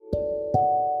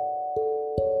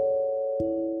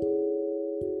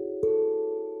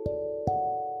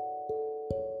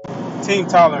Team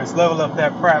Tolerance, Level Up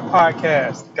That Pride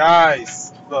podcast.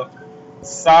 Guys, look,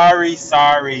 sorry.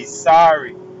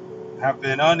 I have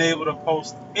been unable to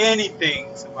post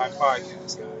anything to my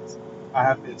podcast, guys. I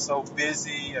have been so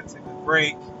busy. I took a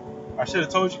break. I should have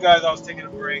told you guys I was taking a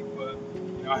break, but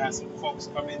I had some folks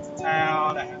come into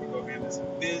town. I had to go handle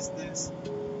some business.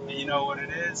 And you know what it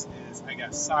is I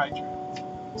got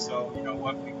sidetracked. So, you know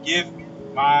what? Forgive me.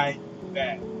 My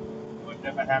bad. It will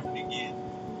never happen again.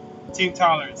 Team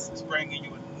Tolerance is bringing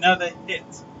you another hit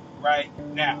right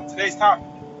now. Today's topic,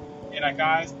 and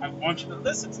guys, I want you to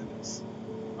listen to this.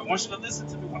 I want you to listen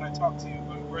to me when I talk to you,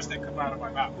 but words that come out of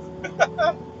my mouth.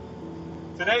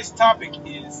 Today's topic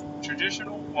is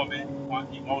traditional women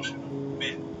want emotional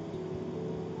men.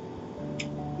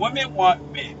 Women want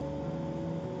men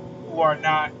who are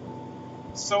not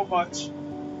so much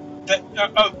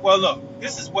that. Well, look,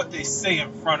 this is what they say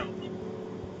in front of me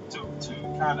to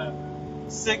kind of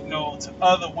signal to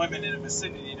other women in the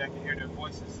vicinity that can hear their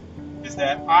voices, is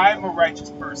that I'm a righteous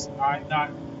person. I'm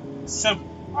not simple.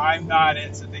 I'm not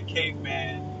into the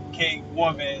caveman,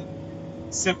 cavewoman,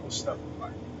 simple stuff in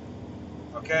life.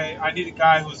 Okay? I need a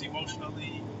guy who's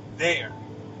emotionally there,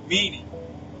 meaning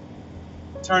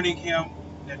turning him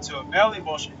into a male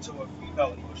emotion into a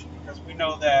female emotion, because we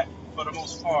know that for the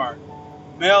most part,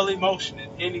 male emotion in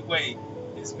any way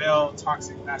is male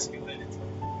toxic masculinity.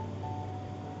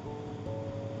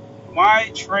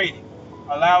 My training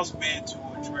allows men to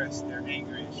address their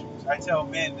anger issues. I tell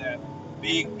men that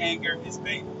being anger is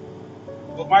beta.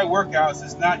 But my workouts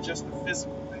is not just a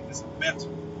physical thing, it's a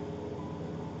mental.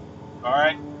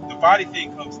 Alright? The body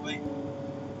thing comes later.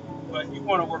 But you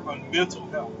want to work on mental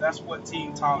health. That's what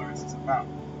Team Tolerance is about.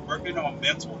 Working on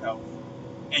mental health.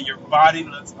 And your body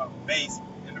looks amazing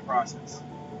in the process.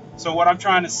 So what I'm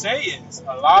trying to say is,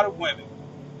 a lot of women,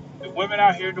 the women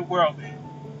out here in the world, man,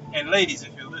 and ladies,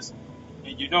 if you're listening,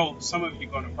 and you know some of you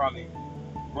are going to probably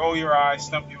roll your eyes,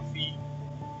 stump your feet.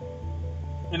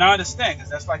 And I understand, because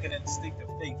that's like an instinctive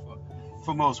thing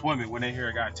for most women when they hear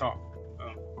a guy talk.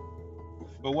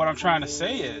 But what I'm trying to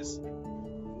say is,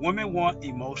 women want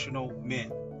emotional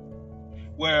men,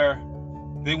 where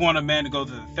they want a man to go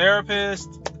to the therapist.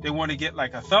 They want to get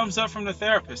like a thumbs up from the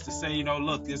therapist to say,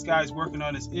 look, this guy's working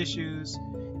on his issues,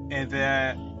 and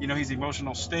that, he's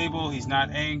emotional stable. He's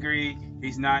not angry.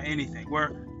 He's not anything.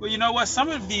 Well, you know what? Some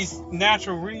of these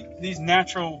natural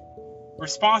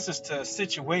responses to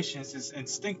situations is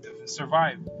instinctive and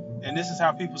survival. And this is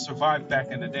how people survived back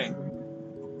in the day.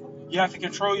 You have to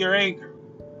control your anger.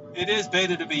 It is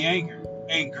beta to be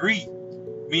angry,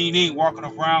 meaning walking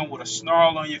around with a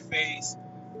snarl on your face,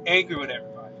 angry with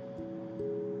everybody.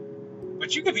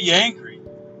 But you could be angry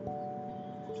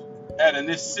at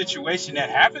this situation that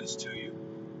happens to you.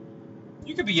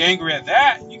 You could be angry at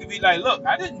that. You could be like, look,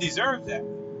 I didn't deserve that.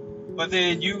 But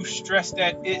then you stress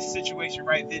that situation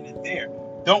right then and there.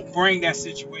 Don't bring that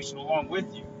situation along with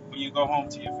you when you go home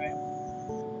to your family.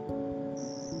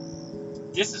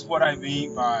 This is what I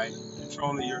mean by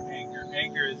controlling your anger.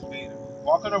 Anger is beta.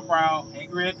 Walking around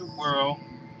angry at the world.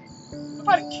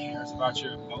 Nobody cares about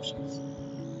your emotions.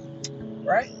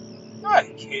 Right?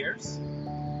 Nobody cares.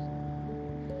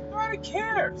 Nobody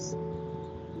cares.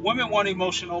 Women want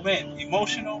emotional men.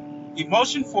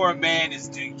 Emotion for a man is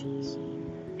dangerous,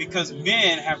 because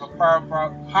men have a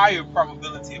higher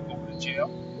probability of going to jail.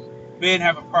 Men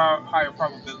have a higher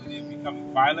probability of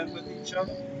becoming violent with each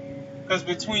other. Because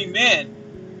between men,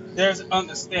 there's an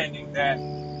understanding that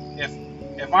if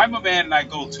I'm a man and I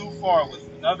go too far with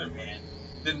another man,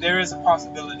 then there is a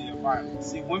possibility of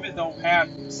violence. See, women don't have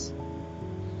this.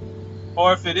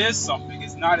 Or if it is something,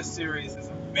 it's not as serious as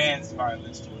a man's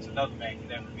violence towards another man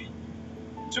can ever be.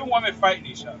 Two women fighting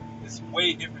each other is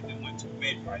way different than when two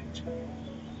men fight each other.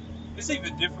 It's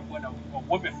even different when a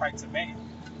woman fights a man.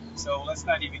 So let's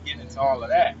not even get into all of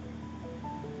that.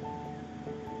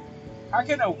 How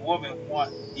can a woman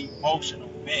want emotional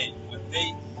men when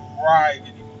they thrive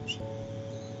in emotion?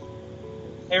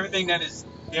 Everything that is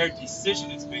their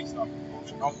decision is based off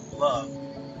emotion, off love,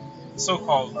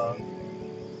 so-called love.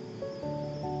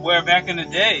 Where back in the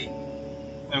day,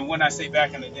 and when I say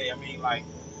back in the day, I mean like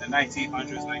the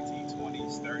 1900s,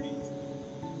 1920s, 30s.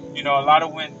 A lot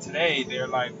of women today, they're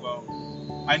like, well,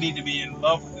 I need to be in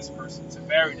love with this person to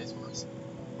marry this person.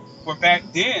 Where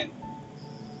back then,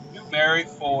 you married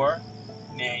for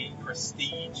name,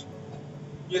 prestige.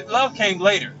 Your love came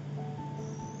later.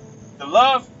 The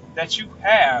love that you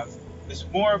have is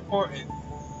more important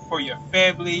for your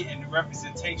family and the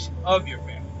representation of your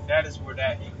family. That is where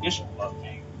that initial love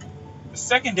came. The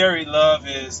secondary love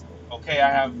is, okay,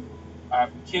 I have a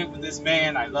kid with this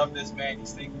man. I love this man.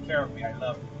 He's taking care of me. I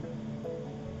love him.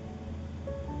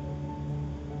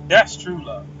 That's true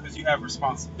love because you have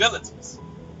responsibilities.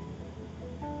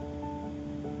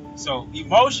 So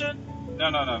emotion, no,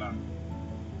 no, no, no.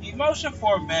 Emotion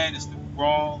for a man is the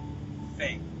wrong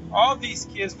thing. All these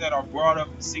kids that are brought up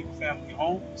in single family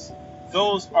homes,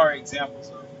 those are examples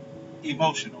of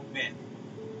emotional men.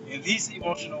 And these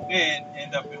emotional men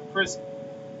end up in prison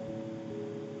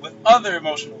with other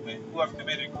emotional men who have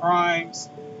committed crimes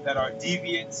that are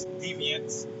deviants,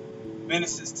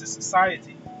 menaces to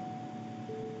society,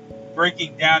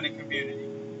 breaking down the community,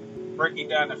 breaking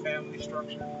down the family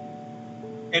structure,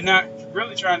 and not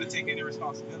really trying to take any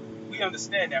responsibility. We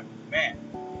understand that from the man.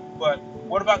 But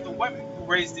what about the women who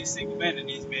raise these single men and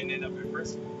these men end up in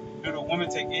prison? Do the women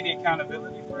take any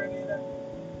accountability for any of that?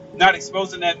 Not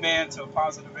exposing that man to a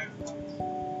positive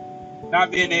influence. Not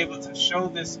being able to show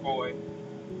this boy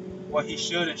what he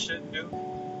should and shouldn't do.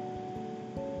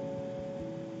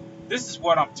 This is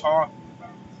what I'm talking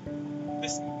about.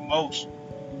 This emotion.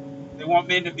 They want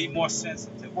men to be more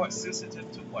sensitive. What?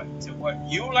 Sensitive to what? To what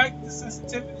you like the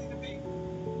sensitivity to be?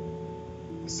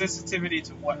 The sensitivity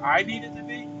to what I need it to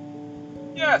be?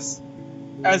 Yes.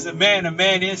 As a man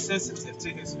is sensitive to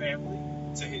his family,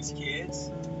 to his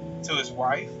kids, to his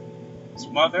wife, his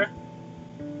mother,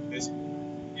 his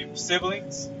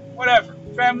siblings, whatever,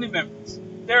 family members.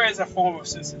 There is a form of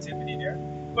sensitivity there,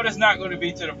 but it's not going to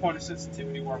be to the point of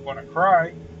sensitivity where I'm going to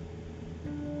cry.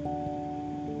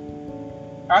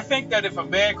 I think that if a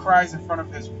man cries in front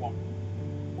of his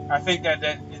woman, I think that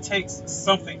it takes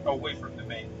something away from the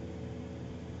man.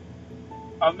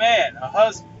 A man, a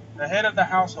husband, the head of the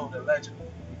household, allegedly,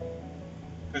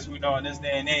 because we know in this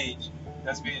day and age,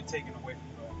 that's being taken away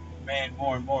from the man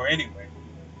more and more anyway.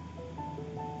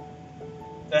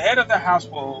 The head of the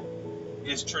household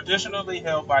is traditionally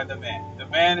held by the man. The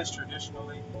man is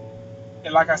traditionally,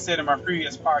 and like I said in my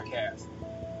previous podcast,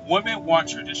 women want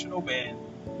traditional men.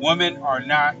 Women are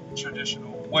not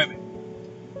traditional women.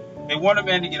 They want a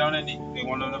man to get on their knee. They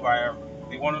want him to buy everything.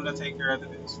 They want him to take care of the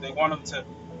bills. They want him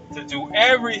to do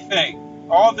everything,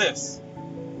 all this.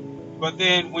 But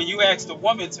then when you ask the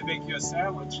woman to make you a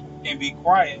sandwich and be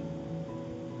quiet,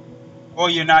 well,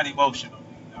 you're not emotional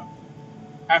enough.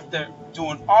 After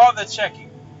doing all the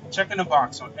checking the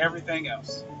box on everything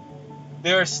else,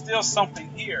 there is still something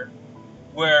here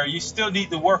where you still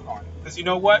need to work on it. Because you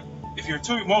know what? If you're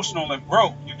too emotional and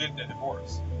broke, you get the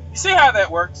divorce. You see how that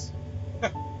works?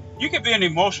 You can be an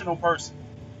emotional person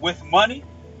with money.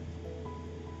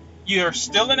 You're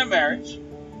still in a marriage.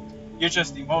 You're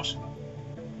just emotional.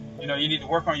 You know, you need to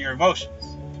work on your emotions.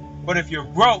 But if you're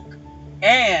broke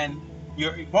and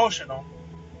you're emotional,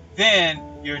 then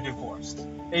you're divorced.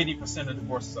 80% of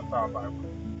divorces are filed by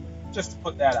women. Just to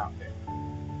put that out there.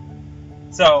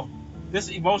 So, this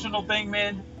emotional thing,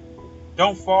 men,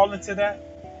 don't fall into that.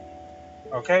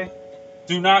 Okay?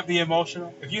 Do not be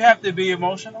emotional. If you have to be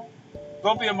emotional,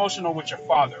 go be emotional with your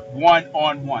father,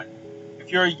 one-on-one.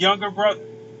 If you're a younger brother,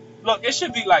 look, it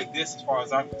should be like this as far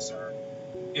as I'm concerned.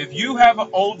 If you have an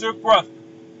older brother,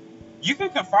 you can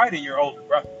confide in your older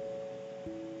brother.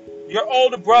 Your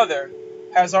older brother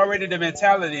has already the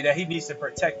mentality that he needs to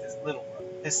protect his little brother,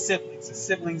 his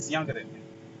siblings younger than him.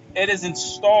 It is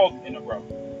installed in a brother.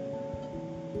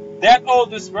 That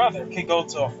oldest brother can go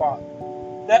to a father.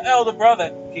 That elder brother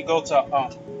can go to an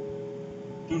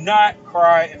uncle. Do not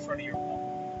cry in front of your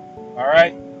woman.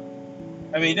 Alright?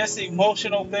 I mean, this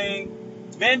emotional thing,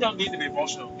 men don't need to be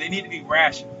emotional. They need to be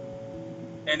rational.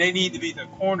 And they need to be the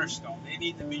cornerstone. They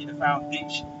need to be the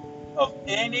foundation of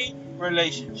any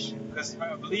relationship. Because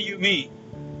believe you me,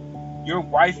 your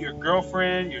wife, your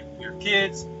girlfriend, your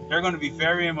kids, they're going to be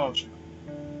very emotional.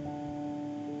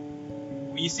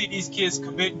 When you see these kids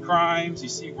committing crimes, you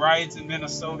see riots in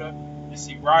Minnesota, you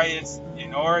see riots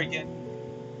in Oregon.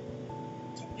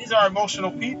 These are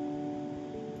emotional people.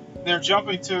 They're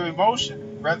jumping to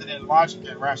emotion rather than logic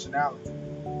and rationality.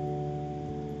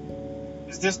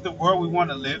 Is this the world we want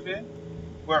to live in?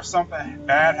 Where if something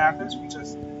bad happens, we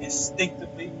just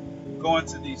instinctively go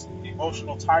into these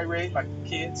emotional tirade like the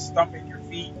kids, stomping your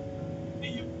feet,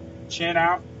 and your chin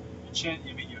out,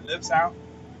 your lips out,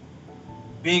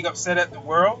 being upset at the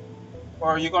world? Or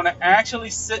are you going to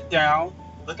actually sit down,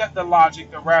 look at the logic,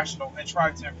 the rational, and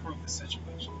try to improve the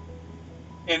situation?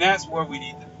 And that's where we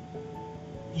need to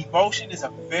be. Emotion is a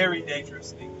very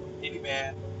dangerous thing for any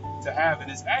man to have,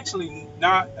 and it's actually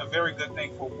not a very good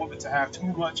thing for a woman to have too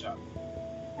much of.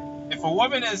 If a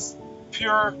woman is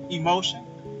pure emotion,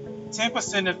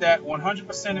 10% of that,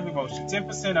 100% of emotion,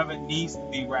 10% of it needs to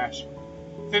be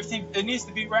rational. It needs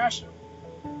to be rational.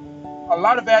 A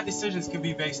lot of bad decisions can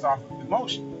be based off of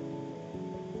emotion.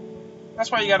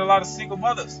 That's why you got a lot of single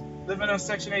mothers living in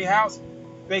Section 8 housing,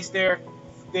 base their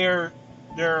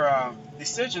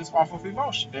decisions off of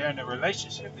emotion. They're in a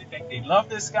relationship. They think they love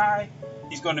this guy.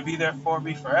 He's going to be there for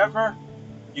me forever.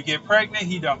 You get pregnant,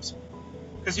 he dumps you.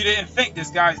 Because you didn't think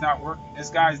this guy's not working. This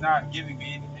guy's not giving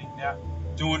me anything, not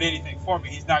doing anything for me.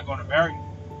 He's not going to marry me.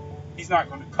 He's not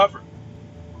going to cover me.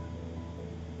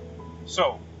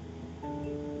 So,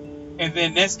 and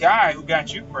then this guy who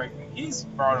got you pregnant, he's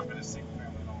brought up in a single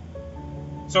family home.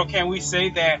 So can we say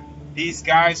that these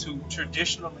guys who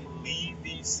traditionally leave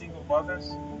these single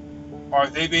mothers, are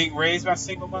they being raised by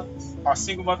single mothers? Are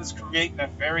single mothers creating the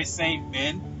very same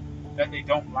men that they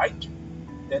don't like,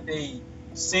 that they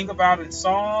sing about in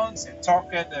songs and talk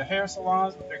at the hair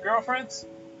salons with their girlfriends?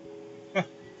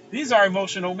 These are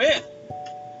emotional men.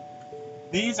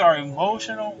 These are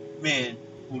emotional men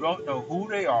who don't know who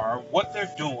they are, what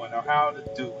they're doing, or how to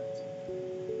do it.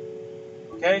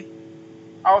 Okay?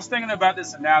 I was thinking about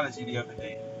this analogy the other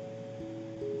day.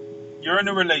 You're in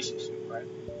a relationship, right?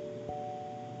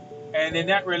 And in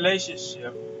that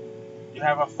relationship, you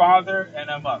have a father and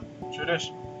a mother.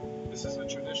 Traditional. This is a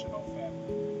traditional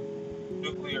family.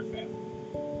 Nuclear family.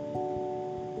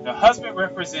 The husband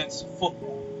represents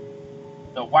football.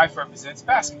 The wife represents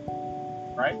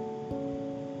basketball. Right?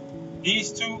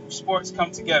 These two sports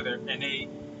come together and they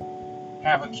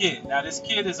have a kid. Now this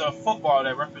kid is a football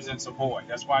that represents a boy.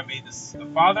 That's why I made this the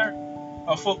father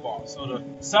of football. So the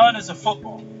son is a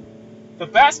football. The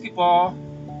basketball,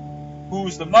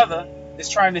 who's the mother, is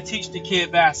trying to teach the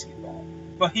kid basketball.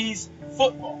 But he's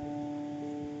football.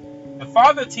 The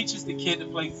father teaches the kid to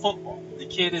play football. The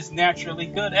kid is naturally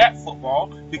good at football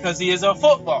because he is a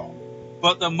football.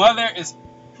 But the mother is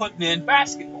putting in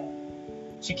basketball.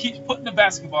 She keeps putting the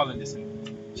basketball in this thing.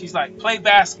 She's like, play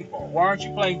basketball. Why aren't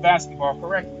you playing basketball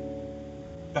correctly?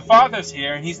 The father's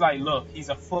here and he's like, look, he's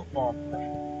a football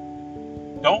player.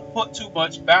 Don't put too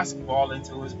much basketball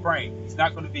into his brain. He's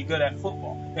not going to be good at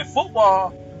football. And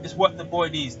football is what the boy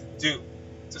needs to do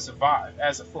to survive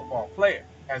as a football player,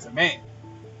 as a man.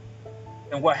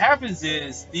 And what happens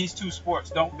is these two sports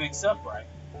don't mix up right.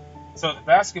 So the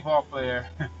basketball player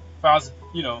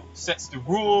sets the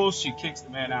rules. She kicks the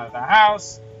man out of the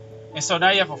house. And so now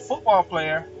you have a football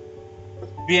player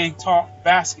being taught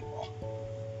basketball.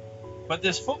 But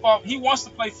this football, he wants to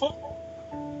play football.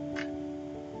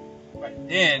 But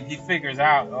then he figures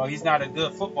out, oh, he's not a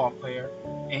good football player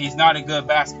and he's not a good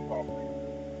basketball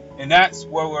player. And that's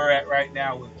where we're at right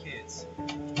now with kids.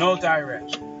 No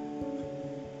direction.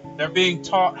 They're being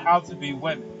taught how to be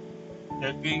women.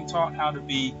 They're being taught how to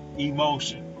be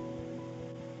emotional.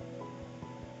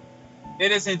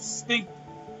 It is instinctive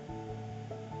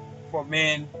for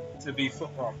men to be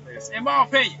football players, in my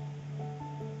opinion.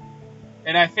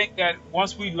 And I think that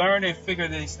once we learn and figure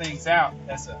these things out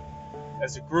as a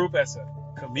group, as a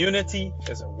community,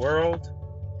 as a world,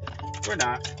 we're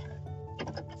not.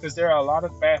 Because there are a lot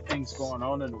of bad things going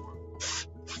on in the world.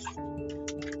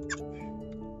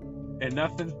 And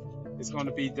nothing is going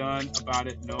to be done about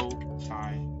it no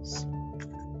times.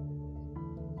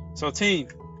 So team,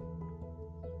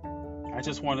 I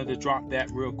just wanted to drop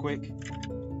that real quick.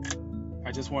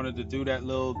 I just wanted to do that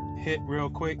little hit real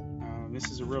quick. This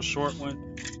is a real short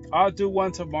one. I'll do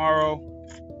one tomorrow.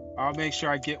 I'll make sure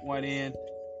I get one in.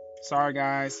 Sorry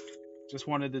guys, just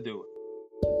wanted to do it.